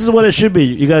 this is what it should be.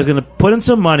 You guys are going to put in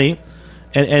some money.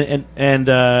 And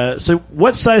so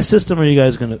what size system are you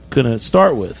guys gonna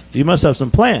start with? You must have some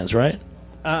plans, right?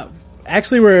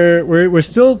 Actually, we're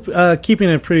still keeping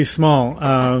it pretty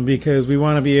small because we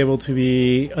want to be able to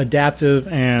be adaptive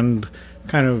and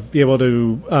kind of be able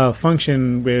to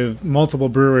function with multiple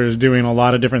brewers doing a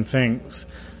lot of different things.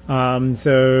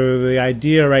 So the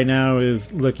idea right now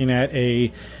is looking at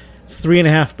a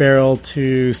 3.5 barrel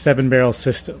to 7 barrel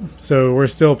system. So we're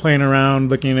still playing around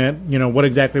looking at, what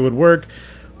exactly would work,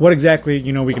 what exactly,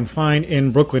 we can find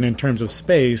in Brooklyn in terms of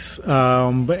space,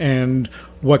 and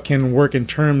what can work in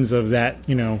terms of that,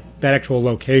 that actual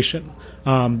location.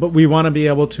 But we want to be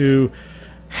able to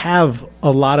have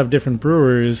a lot of different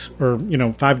brewers, or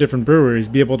 5 different breweries,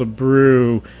 be able to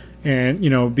brew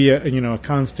and be a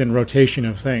constant rotation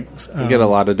of things. You get a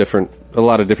lot of different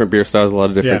beer styles, a lot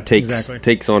of different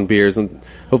takes on beers, and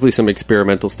hopefully some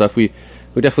experimental stuff. We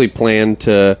definitely plan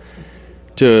to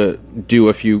do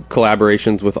a few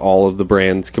collaborations with all of the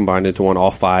brands combined into one,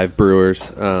 all 5 brewers.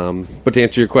 But to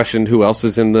answer your question, who else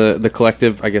is in the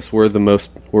collective? I guess we're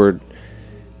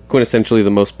quintessentially the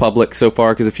most public so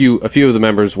far, because a few of the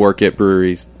members work at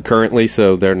breweries currently,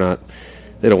 so they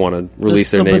don't want to release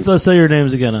their names. Let's say your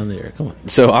names again on the air. Come on.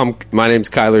 So my name's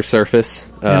Kyler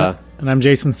Surface. And I'm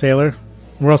Jason Saylor.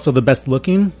 We're also the best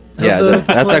looking. Yeah,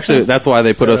 that's why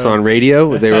they put us on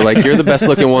radio. They were like, "You're the best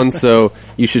looking one, so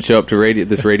you should show up to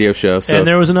this radio show." So, and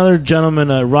there was another gentleman,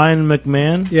 Ryan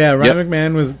McMahon. Yeah, Ryan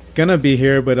McMahon was gonna be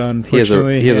here, but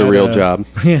unfortunately, he has a real job.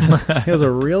 He has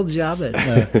a real job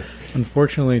that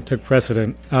unfortunately took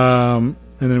precedent. And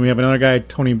then we have another guy,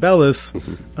 Tony Bellis,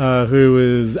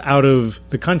 who is out of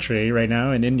the country right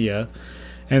now in India.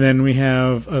 And then we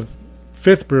have a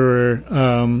 5th brewer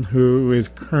who is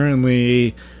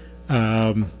currently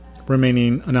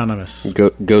remaining anonymous.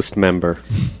 Ghost member.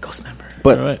 Ghost member.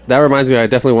 But that reminds me, I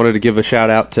definitely wanted to give a shout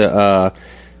out to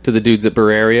the dudes at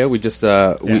Breweria. We just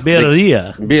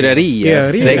Birreria.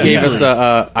 They gave us.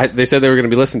 They said they were going to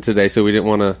be listening today, so we didn't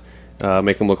want to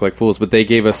make them look like fools. But they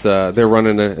gave us. They're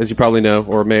running as you probably know,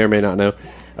 or may not know.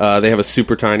 They have a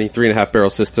super tiny 3.5 barrel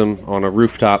system on a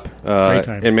rooftop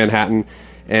in Manhattan,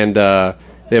 and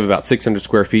they have about 600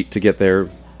 square feet to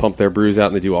pump their brews out,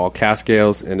 and they do all cask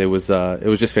ales, and it was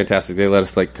just fantastic. They let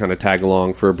us kind of tag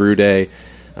along for a brew day,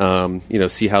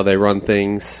 see how they run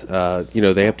things.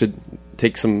 They have to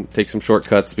take some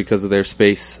shortcuts because of their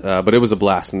space, but it was a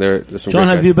blast. And there's some John,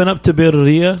 have you been up to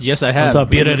Birreria? Yes, I have.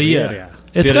 Birreria.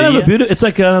 It's kind of a beautiful. It's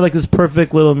kind of like this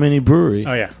perfect little mini brewery.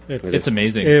 Oh yeah, it's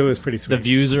amazing. It was pretty sweet. The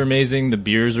views are amazing. The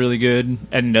beer's really good,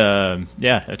 and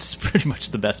it's pretty much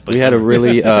the best place. We had a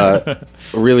really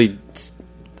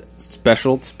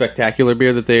special, spectacular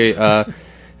beer that they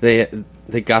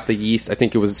got the yeast. I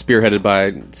think it was spearheaded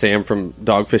by Sam from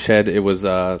Dogfish Head. It was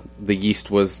the yeast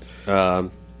was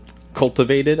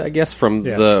cultivated, I guess, from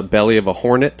the belly of a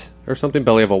hornet or something,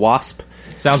 belly of a wasp.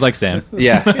 Sounds like Sam.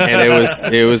 Yeah,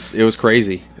 and it was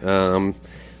crazy.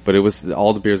 But it was,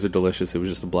 all the beers are delicious. It was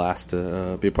just a blast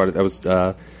to be a part of. That was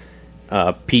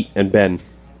Pete and Ben.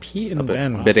 Pete and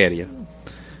Ben. Wow. Birreria.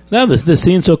 Now the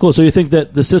scene's so cool. So you think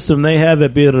that the system they have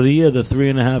at Birreria, the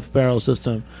 3.5 barrel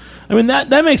system, I mean that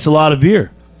makes a lot of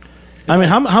beer. I mean,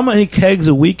 how many kegs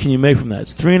a week can you make from that?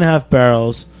 It's 3.5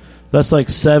 barrels. That's like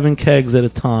 7 kegs at a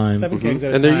time. 7 kegs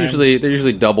at a and time. they're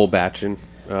usually double batching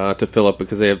to fill up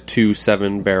because they have 2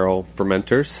 7-barrel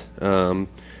fermenters.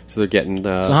 So they're getting.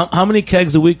 So how many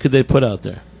kegs a week could they put out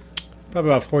there?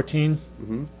 Probably about 14.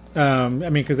 Mm-hmm. I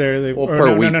mean, because they're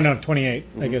per week. No, 28.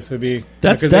 I guess would be.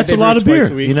 That's a lot of beer.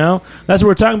 That's what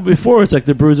we're talking about before. It's like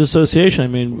the Brewers Association. I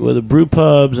mean, with the brew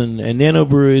pubs and nano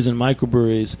breweries and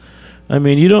microbreweries. I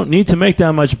mean, you don't need to make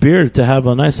that much beer to have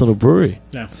a nice little brewery.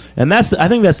 No. And I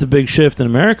think that's the big shift in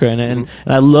America, and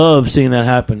I love seeing that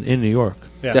happen in New York.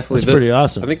 Yeah. Definitely, it's pretty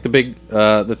awesome. I think the big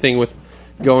the thing with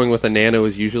going with a nano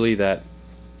is usually that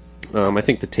I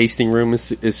think the tasting room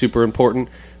is super important,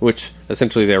 which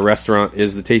essentially their restaurant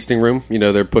is the tasting room.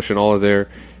 They're pushing all of their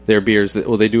beers.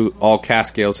 They do all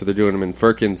cask ales, so they're doing them in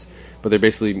firkins, but they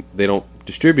don't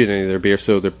distribute any of their beer,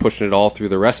 so they're pushing it all through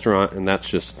the restaurant, and that's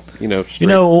just straight.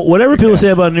 Whatever people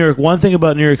say about New York, one thing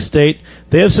about New York State,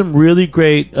 they have some really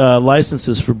great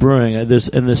licenses for brewing. And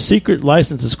the secret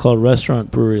license is called Restaurant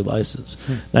Brewery License.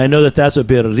 And I know that's what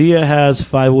Birreria has,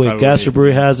 508 Gastro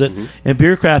Brewery has it, and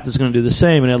Beercraft is going to do the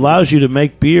same, and it allows you to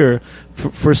make beer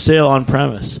for sale on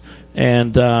premise.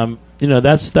 And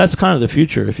that's kind of the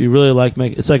future. If you really like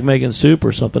it's like making soup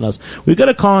or something else. We've got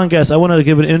a call-in guest. I wanted to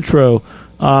give an intro.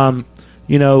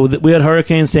 We had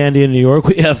Hurricane Sandy in New York.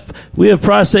 We have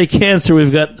prostate cancer.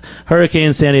 We've got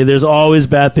Hurricane Sandy. There's always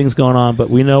bad things going on, but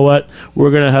we know what?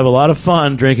 We're going to have a lot of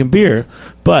fun drinking beer.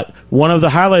 But one of the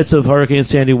highlights of Hurricane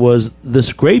Sandy was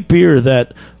this great beer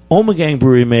that Omegang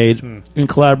Brewery made in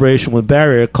collaboration with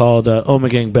Barrier called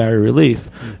Omegang Barrier Relief.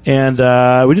 And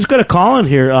we just got a call in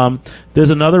here.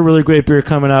 There's another really great beer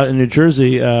coming out in New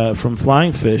Jersey from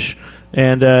Flying Fish.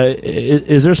 And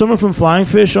is there someone from Flying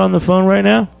Fish on the phone right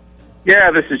now?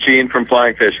 Yeah, this is Gene from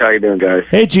Flying Fish. How you doing, guys?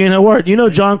 Hey, Gene, how are you? You know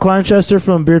John Kleinchester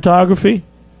from Beertography?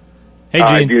 Hey, Gene.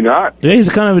 I do not. Yeah, he's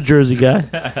kind of a Jersey guy.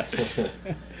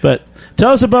 But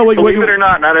tell us about what Believe it or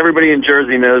not everybody in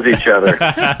Jersey knows each other. It's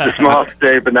a small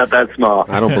state, but not that small.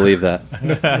 I don't believe that.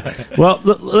 Well,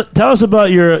 tell us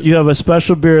about you have a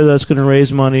special beer that's going to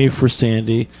raise money for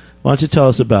Sandy. Why don't you tell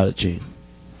us about it, Gene?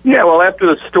 Yeah, well, after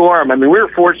the storm, we were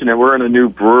fortunate. We're in a new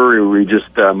brewery we just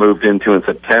moved into in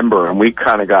September, and we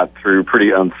kind of got through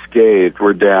pretty unscathed.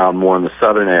 We're down more in the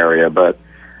southern area, but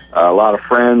a lot of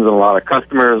friends and a lot of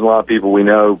customers and a lot of people we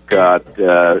know got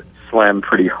slammed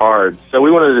pretty hard. So we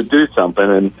wanted to do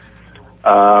something,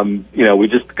 and, we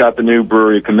just got the new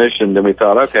brewery commissioned, and we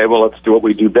thought, okay, well, let's do what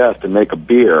we do best and make a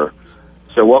beer.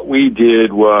 So what we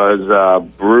did was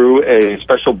brew a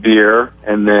special beer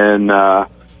and then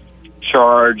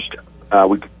charged,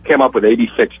 we came up with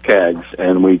 86 kegs,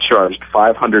 and we charged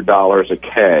 $500 a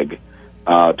keg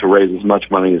to raise as much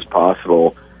money as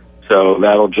possible. So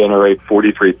that'll generate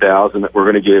 $43,000 that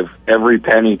we're going to give every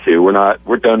penny to.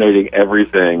 We're donating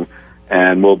everything,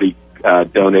 and we'll be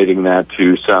donating that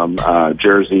to some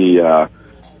Jersey-based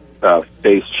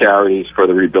charities for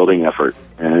the rebuilding effort.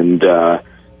 And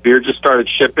beer just started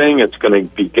shipping. It's going to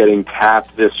be getting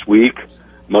tapped this week.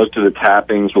 Most of the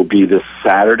tappings will be this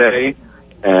Saturday,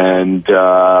 and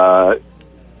the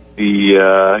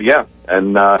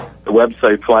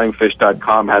website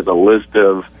flyingfish.com has a list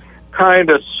of kind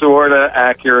of sort of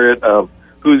accurate of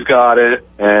who's got it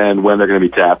and when they're going to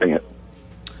be tapping it.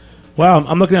 Wow,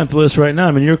 I'm looking at the list right now.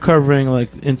 You're covering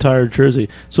like entire Jersey.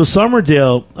 So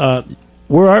Somerdale,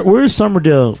 where is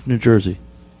Somerdale, New Jersey?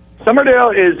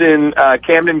 Somerdale is in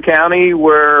Camden County.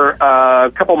 We're a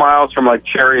couple miles from like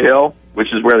Cherry Hill,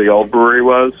 which is where the old brewery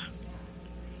was.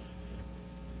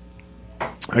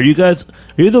 Are you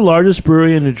the largest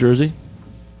brewery in New Jersey?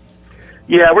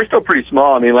 Yeah, we're still pretty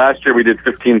small. Last year we did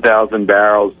 15,000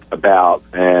 barrels about,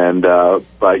 and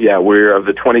but yeah, we're of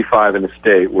the 25 in the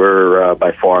state. We're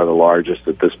by far the largest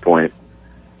at this point.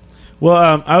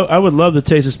 Well, I would love to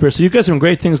taste this beer. So you've got some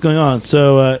great things going on.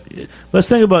 So let's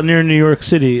think about near New York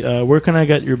City. Where can I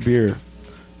get your beer?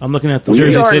 I'm looking at the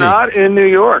Jersey City. We are not in New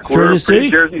York. We're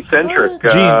pretty Jersey-centric.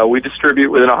 We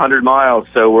distribute within 100 miles,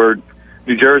 so we're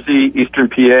New Jersey, Eastern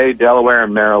PA, Delaware,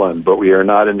 and Maryland, but we are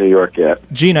not in New York yet.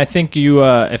 Gene, I think you.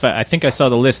 I think I saw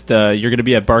the list. You're going to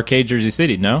be at Barcade, Jersey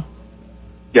City. No.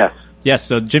 Yes. Yes.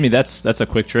 So, Jimmy, that's a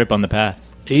quick trip on the path.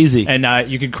 Easy. And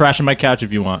you can crash on my couch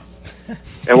if you want.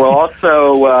 And we're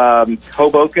also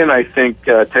Hoboken. I think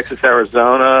Texas,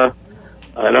 Arizona.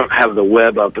 I don't have the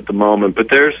web up at the moment, but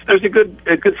there's a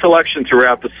good selection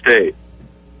throughout the state.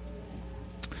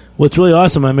 What's really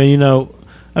awesome,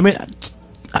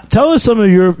 tell us some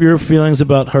of your feelings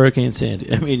about Hurricane Sandy.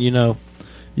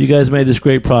 You guys made this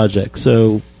great project,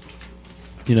 so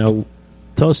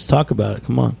talk about it.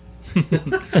 Come on.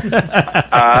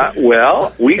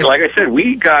 Well, like I said,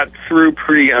 we got through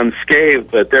pretty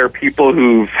unscathed, but there are people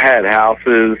who've had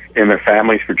houses in their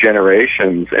families for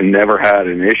generations and never had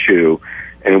an issue,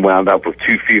 and wound up with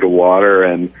 2 feet of water.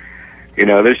 And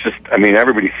there's just,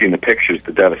 everybody's seen the pictures,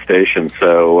 the devastation.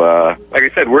 So, like I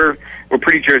said, we're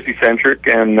pretty Jersey centric,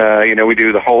 and we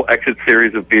do the whole Exit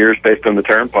series of beers based on the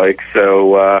Turnpike.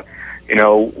 So,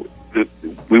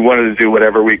 we wanted to do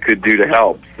whatever we could do to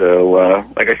help. So,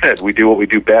 like I said, we do what we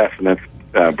do best, and that's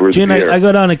brew Gene, beer. I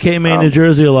go down to Cape May, New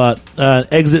Jersey a lot.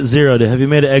 Exit Zero. Have you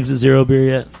made an Exit Zero beer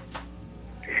yet?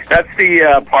 That's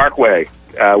the Parkway.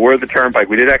 We're the Turnpike.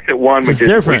 We did Exit 1. We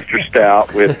did Oyster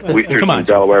Stout with oysters from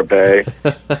Delaware Bay.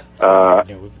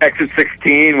 Exit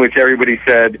 16, which everybody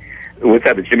said was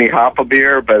a Jimmy Hoffa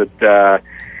beer, but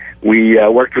we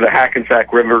worked with the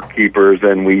Hackensack River Keepers,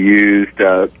 and we used,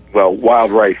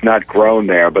 wild rice, not grown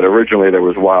there, but originally there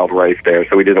was wild rice there,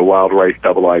 so we did a wild rice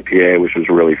double IPA, which was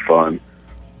really fun.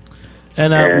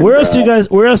 And where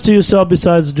else do you sell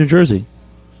besides New Jersey?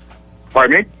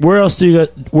 Pardon me? Where else do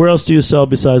you sell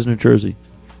besides New Jersey?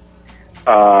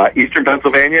 Eastern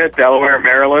Pennsylvania, Delaware,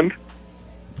 Maryland.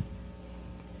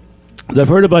 I've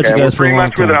heard about you guys for a long time. We're pretty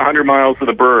much within 100 miles of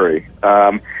the brewery.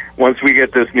 Once we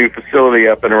get this new facility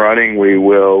up and running, we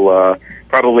will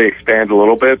probably expand a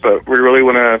little bit. But we really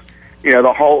want to,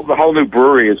 the whole new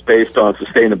brewery is based on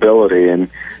sustainability, and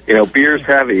beer's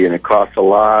heavy, and it costs a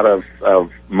lot of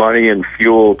money and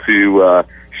fuel to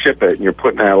ship it, and you're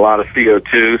putting out a lot of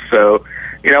CO2. So,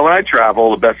 when I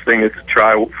travel, the best thing is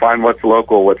to find what's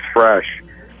local, what's fresh.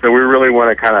 So we really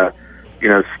want to kind of,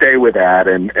 stay with that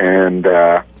and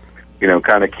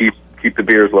kind of keep the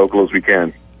beer as local as we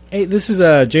can. Hey, this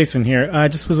is Jason here. I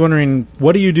just was wondering,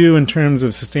 what do you do in terms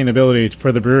of sustainability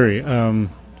for the brewery? I've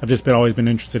just always been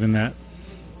interested in that.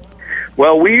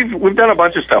 Well, we've done a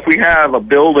bunch of stuff. We have a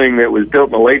building that was built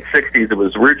in the late 60s. It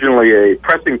was originally a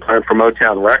pressing plant for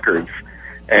Motown Records,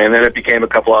 and then it became a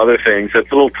couple other things.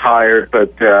 It's a little tired,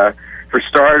 but For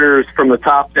starters, from the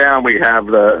top down, we have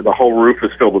the whole roof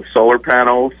is filled with solar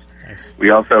panels. Nice. We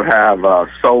also have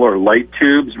solar light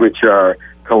tubes, which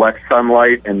collect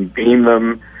sunlight and beam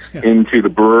them into the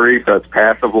brewery, so it's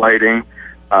passive lighting.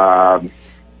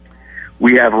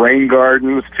 We have rain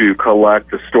gardens to collect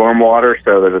the stormwater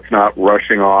so that it's not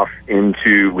rushing off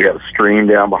into, we have a stream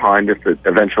down behind us that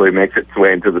eventually makes its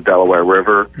way into the Delaware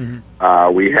River.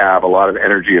 Mm-hmm. We have a lot of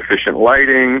energy-efficient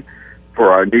lighting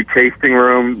for our new tasting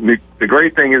room. The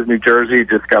great thing is New Jersey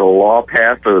just got a law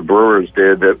passed, or the brewers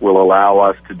did, that will allow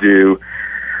us to do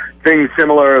things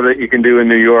similar that you can do in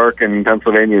New York and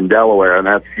Pennsylvania and Delaware, and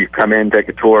that's you come in, take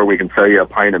a tour, we can sell you a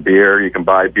pint of beer, you can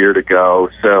buy beer to go.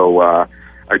 So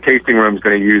our tasting room is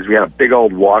going to use, we had a big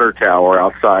old water tower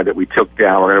outside that we took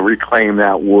down. We're going to reclaim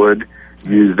that wood,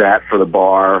 use that for the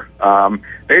bar.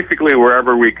 Basically,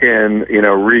 wherever we can,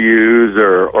 reuse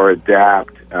or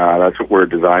adapt, that's what we're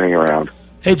designing around.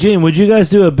 Hey, Gene, would you guys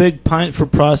do a big pint for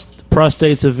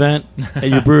Prostates event at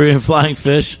your brewery in Flying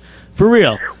Fish? For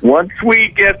real. Once we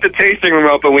get the tasting room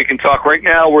open, we can talk. Right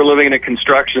now, we're living in a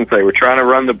construction site. We're trying to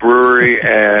run the brewery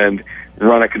and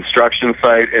run a construction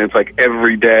site, and it's like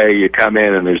every day you come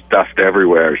in and there's dust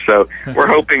everywhere. So we're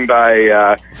hoping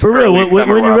by for real, when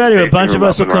you're ready, a bunch of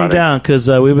us will come down, because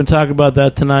we've been talking about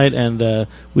that tonight, and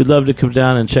we'd love to come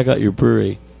down and check out your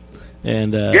brewery.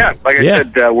 And I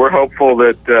said, we're hopeful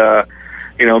that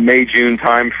May, June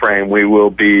time frame, we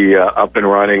will be up and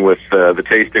running with the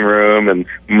tasting room, and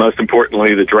most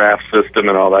importantly, the draft system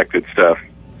and all that good stuff.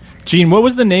 Gene, what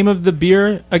was the name of the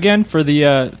beer again for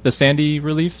the Sandy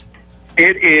relief?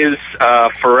 It is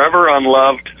Forever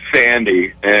Unloved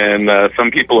Sandy, and some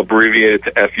people abbreviate it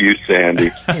to FU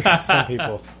Sandy. Some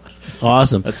people.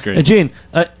 Awesome. That's great. And Gene,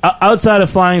 outside of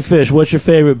Flying Fish, what's your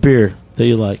favorite beer that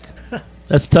you like?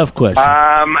 That's a tough question.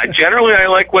 Generally, I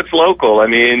like what's local. I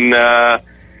mean,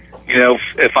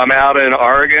 if I'm out in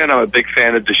Oregon, I'm a big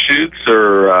fan of Deschutes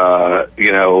or,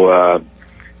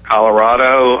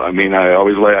 Colorado. I mean, I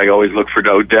always look for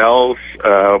Odell's.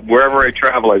 Wherever I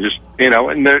travel, I just,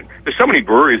 and there's so many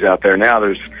breweries out there now.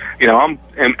 There's,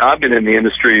 I've been in the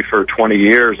industry for 20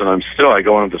 years, and I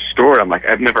go into the store, and I'm like,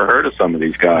 I've never heard of some of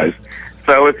these guys.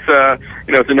 So it's,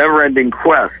 it's a never-ending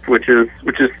quest, which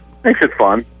makes it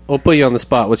fun. We'll put you on the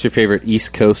spot. What's your favorite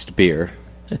East Coast beer?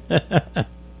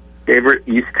 Favorite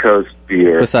East Coast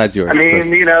beer? Besides yours. I mean,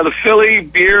 the Philly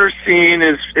beer scene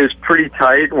is pretty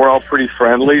tight. We're all pretty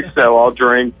friendly, so I'll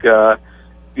drink,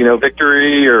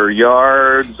 Victory or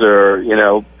Yards or,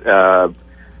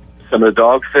 some of the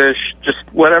Dogfish, just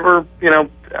whatever,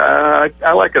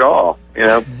 I like it all,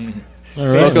 All right.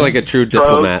 Spoken like a true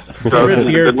diplomat. Favorite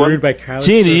beer brewed by Kyle.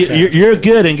 Gene, you're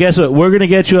good, and guess what? We're going to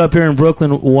get you up here in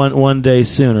Brooklyn one day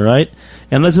soon, all right?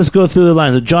 And let's just go through the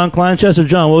line. John Kleinchester,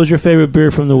 John, what was your favorite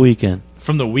beer from the weekend?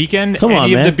 From the weekend? Come on,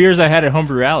 Any man. of the beers I had at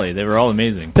Homebrew Alley. They were all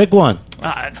amazing. Pick one.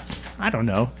 I don't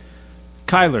know.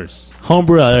 Kyler's.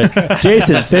 Homebrew Alley. Right.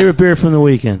 Jason, favorite beer from the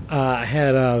weekend? I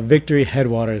had Victory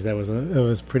Headwaters. That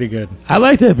was pretty good. I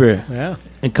like that beer. Yeah.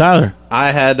 And Kyler?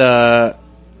 I had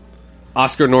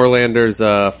Oscar Norlander's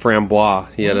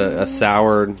Framboise. He had a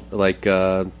sour,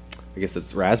 I guess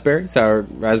it's sour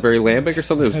raspberry lambic or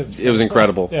something. It was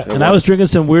incredible. Yeah. And I was drinking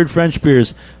some weird French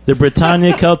beers. The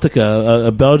Britannia Celtica,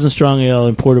 a Belgian strong ale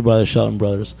imported by the Shelton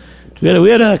Brothers. We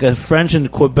had like a French and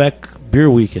Quebec beer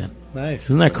weekend. Nice.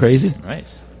 Isn't that crazy?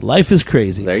 Nice. Life is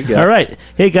crazy. There you go. All right.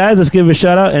 Hey, guys, let's give a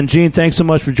shout-out. And, Gene, thanks so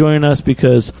much for joining us,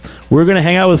 because we're going to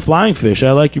hang out with Flying Fish.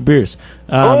 I like your beers.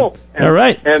 Cool. All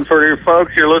right. And for your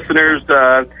folks, your listeners,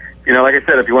 like I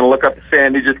said, if you want to look up the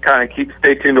Sandy, just kind of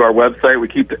stay tuned to our website. We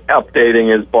keep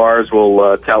updating as bars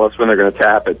will tell us when they're going to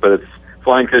tap it, but it's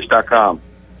flyingfish.com.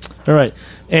 All right.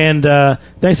 And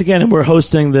thanks again. And we're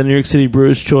hosting the New York City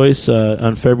Brewers' Choice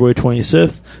on February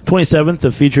 27th,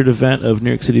 the featured event of New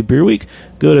York City Beer Week.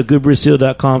 Go to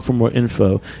goodbrewseal.com for more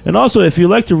info. And also, if you'd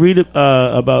like to read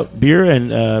about beer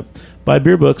and buy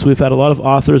beer books, we've had a lot of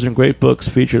authors and great books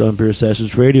featured on Beer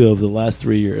Sessions Radio over the last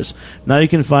 3 years. Now you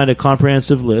can find a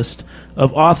comprehensive list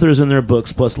of authors and their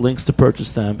books, plus links to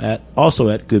purchase them also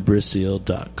at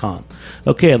goodbrewseal.com.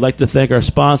 Okay, I'd like to thank our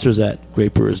sponsors at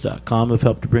greatbrewers.com who have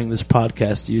helped to bring this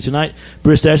podcast to you tonight.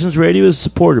 Beer Sessions Radio is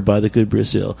supported by the Good Brew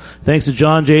Seal. Thanks to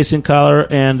John, Jason, Kyler,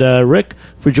 and Rick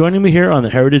for joining me here on the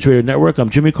Heritage Radio Network. I'm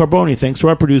Jimmy Carboni. Thanks to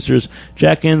our producers,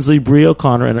 Jack Inslee, Bree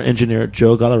O'Connor, and our engineer,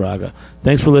 Joe Galarraga.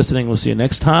 Thanks for listening. We'll see you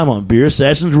next time on Beer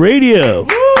Sessions Radio. Woo!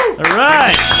 All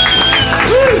right.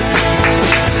 Woo!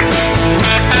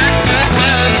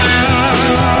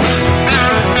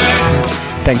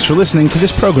 Thanks for listening to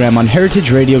this program on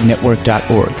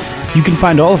heritageradionetwork.org. You can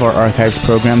find all of our archived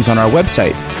programs on our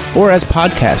website or as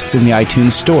podcasts in the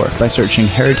iTunes Store by searching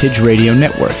Heritage Radio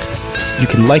Network. You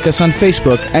can like us on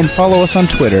Facebook and follow us on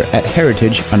Twitter at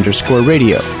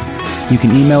heritage_radio. You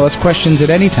can email us questions at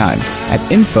any time at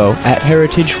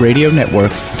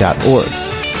info@heritageradionetwork.org.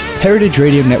 Heritage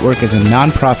Radio Network is a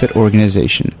non-profit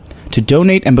organization. To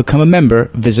donate and become a member,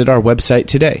 visit our website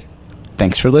today.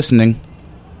 Thanks for listening.